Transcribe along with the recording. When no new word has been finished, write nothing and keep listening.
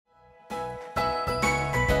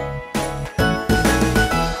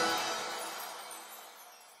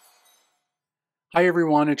Hi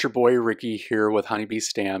everyone, it's your boy Ricky here with Honeybee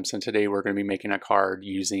Stamps, and today we're going to be making a card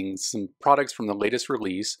using some products from the latest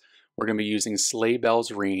release. We're going to be using Sleigh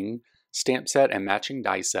Bells Ring, stamp set, and matching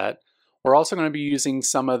die set. We're also going to be using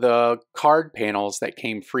some of the card panels that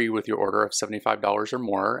came free with your order of $75 or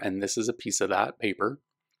more, and this is a piece of that paper.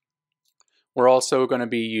 We're also going to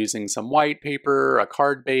be using some white paper, a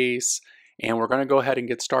card base, and we're going to go ahead and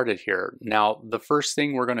get started here. Now, the first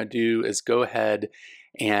thing we're going to do is go ahead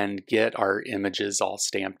and get our images all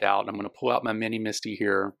stamped out. I'm going to pull out my mini MISTI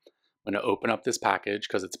here. I'm going to open up this package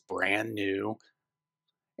because it's brand new.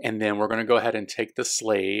 And then we're going to go ahead and take the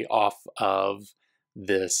sleigh off of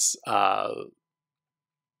this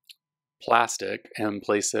plastic and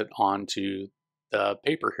place it onto the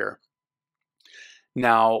paper here.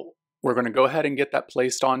 Now, we're going to go ahead and get that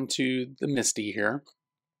placed onto the MISTI here.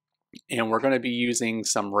 And we're going to be using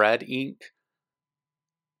some red ink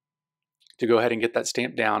to go ahead and get that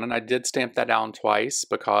stamped down. And I did stamp that down twice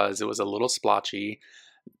because it was a little splotchy.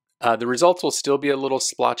 The results will still be a little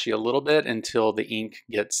splotchy a little bit until the ink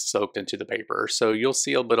gets soaked into the paper. So you'll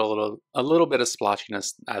see a little bit of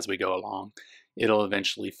splotchiness as we go along. It'll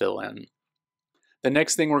eventually fill in. The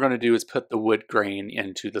next thing we're going to do is put the wood grain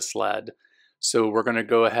into the sled. So we're going to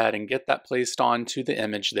go ahead and get that placed onto the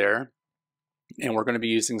image there. And we're going to be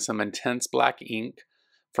using some intense black ink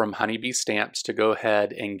from Honeybee Stamps to go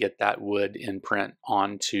ahead and get that wood imprint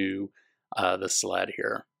onto the sled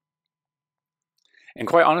here. And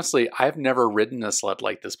quite honestly, I've never ridden a sled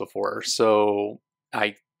like this before, so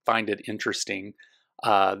I find it interesting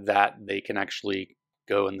that they can actually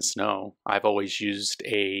go in the snow. I've always used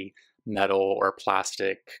a metal or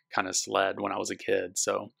plastic kind of sled when I was a kid.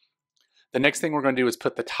 So the next thing we're going to do is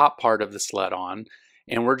put the top part of the sled on.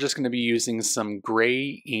 And we're just going to be using some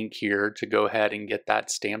gray ink here to go ahead and get that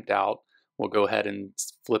stamped out. We'll go ahead and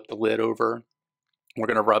flip the lid over. We're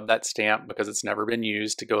going to rub that stamp because it's never been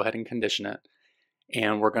used to go ahead and condition it.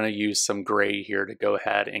 And we're going to use some gray here to go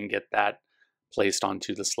ahead and get that placed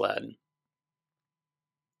onto the sled.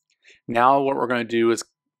 Now what we're going to do is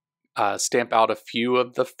stamp out a few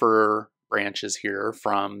of the fir branches here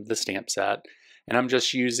from the stamp set. And I'm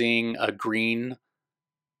just using a green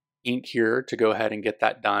ink here to go ahead and get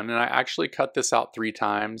that done. And I actually cut this out 3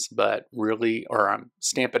 times, but really, or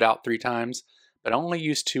stamp it out 3 times, but I only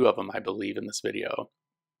used 2 of them, I believe, in this video.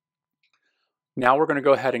 Now we're going to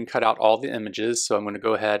go ahead and cut out all the images. So I'm going to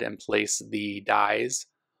go ahead and place the dies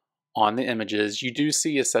on the images. You do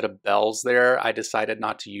see a set of bells there. I decided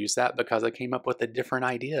not to use that because I came up with a different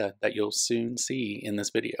idea that you'll soon see in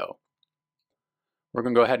this video. We're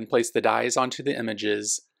going to go ahead and place the dies onto the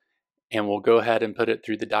images, and we'll go ahead and put it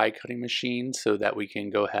through the die cutting machine so that we can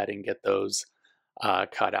go ahead and get those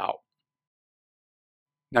cut out.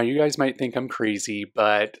 Now you guys might think I'm crazy,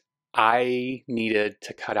 but I needed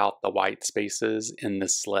to cut out the white spaces in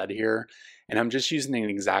this sled here. And I'm just using an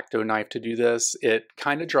X-Acto knife to do this. It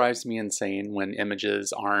kind of drives me insane when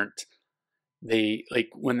images aren't,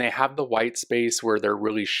 when they have the white space where there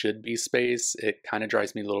really should be space, it kind of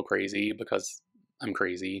drives me a little crazy because I'm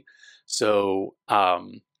crazy. So,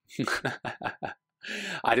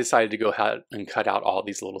 I decided to go ahead and cut out all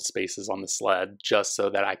these little spaces on the sled just so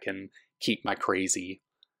that I can keep my crazy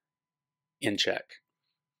in check.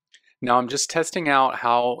 Now I'm just testing out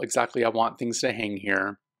how exactly I want things to hang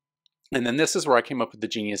here. And then this is where I came up with the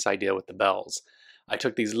genius idea with the bells. I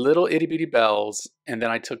took these little itty bitty bells, and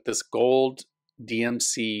then I took this gold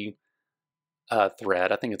DMC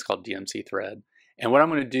thread. I think it's called DMC thread. And what I'm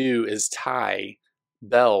going to do is tie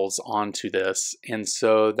bells onto this, and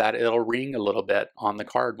so that it'll ring a little bit on the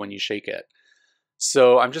card when you shake it.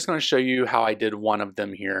 So I'm just going to show you how I did one of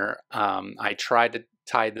them here. I tried to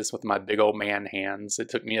tie this with my big old man hands. It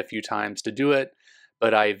took me a few times to do it,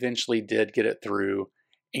 but I eventually did get it through,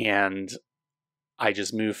 and I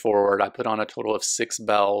just moved forward. I put on a total of 6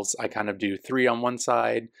 bells. I kind of do 3 on one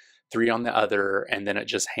side, 3 on the other, and then it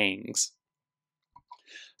just hangs.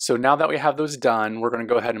 So now that we have those done, we're going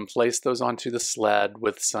to go ahead and place those onto the sled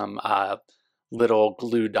with some little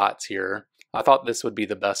glue dots here. I thought this would be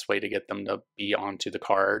the best way to get them to be onto the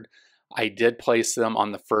card. I did place them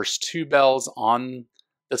on the first 2 bells on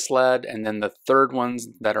the sled, and then the third ones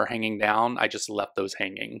that are hanging down, I just left those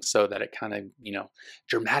hanging so that it kind of,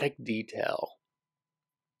 dramatic detail.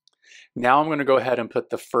 Now I'm going to go ahead and put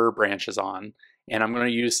the fir branches on, and I'm going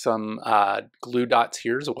to use some glue dots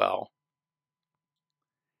here as well.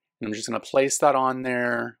 And I'm just going to place that on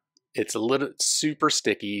there. It's a little super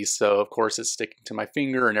sticky, so of course it's sticking to my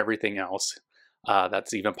finger and everything else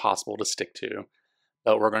that's even possible to stick to.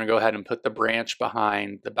 But we're going to go ahead and put the branch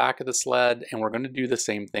behind the back of the sled, and we're going to do the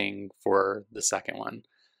same thing for the second one.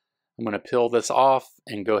 I'm going to peel this off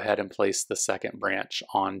and go ahead and place the second branch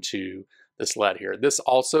onto the sled here. This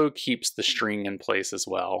also keeps the string in place as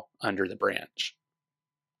well under the branch.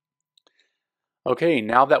 Okay,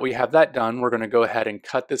 now that we have that done, we're going to go ahead and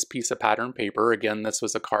cut this piece of pattern paper. Again, this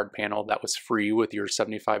was a card panel that was free with your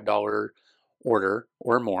 $75 order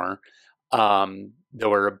or more. There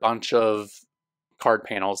were a bunch of card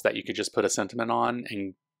panels that you could just put a sentiment on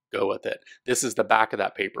and go with it. This is the back of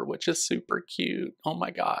that paper, which is super cute. Oh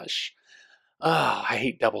my gosh. Oh, I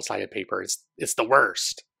hate double-sided paper. It's the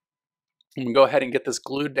worst. I'm going to go ahead and get this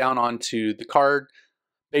glued down onto the card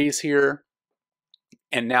base here.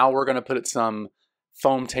 And now we're going to put some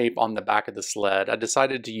foam tape on the back of the sled. I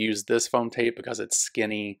decided to use this foam tape because it's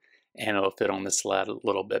skinny and it'll fit on the sled a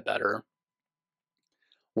little bit better.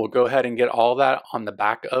 We'll go ahead and get all that on the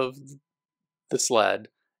back of the sled,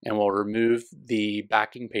 and we'll remove the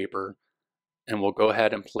backing paper, and we'll go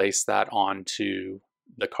ahead and place that onto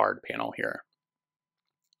the card panel here.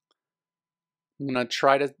 I'm going to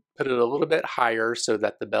try to put it a little bit higher so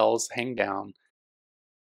that the bells hang down.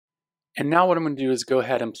 And now what I'm going to do is go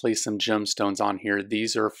ahead and place some gemstones on here.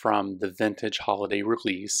 These are from the vintage holiday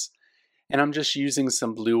release. And I'm just using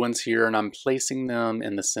some blue ones here, and I'm placing them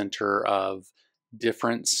in the center of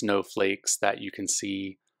different snowflakes that you can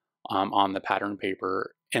see on the pattern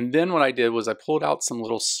paper. And then what I did was I pulled out some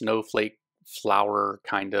little snowflake flower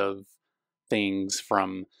kind of things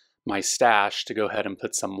from my stash to go ahead and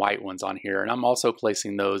put some white ones on here. And I'm also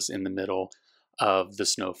placing those in the middle of the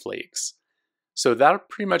snowflakes. So that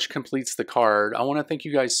pretty much completes the card. I want to thank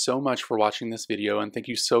you guys so much for watching this video, and thank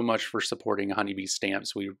you so much for supporting Honeybee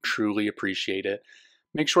Stamps. We truly appreciate it.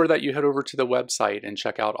 Make sure that you head over to the website and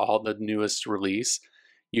check out all the newest release.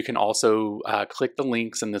 You can also click the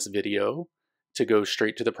links in this video to go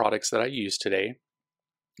straight to the products that I used today.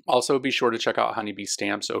 Also, be sure to check out Honeybee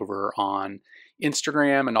Stamps over on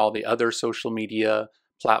Instagram and all the other social media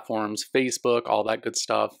platforms, Facebook, all that good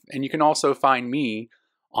stuff. And you can also find me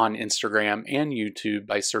on Instagram and YouTube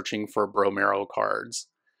by searching for Bromero Cards.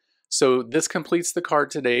 So this completes the card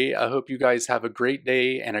today. I hope you guys have a great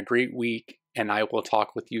day and a great week, and I will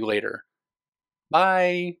talk with you later.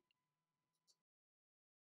 Bye!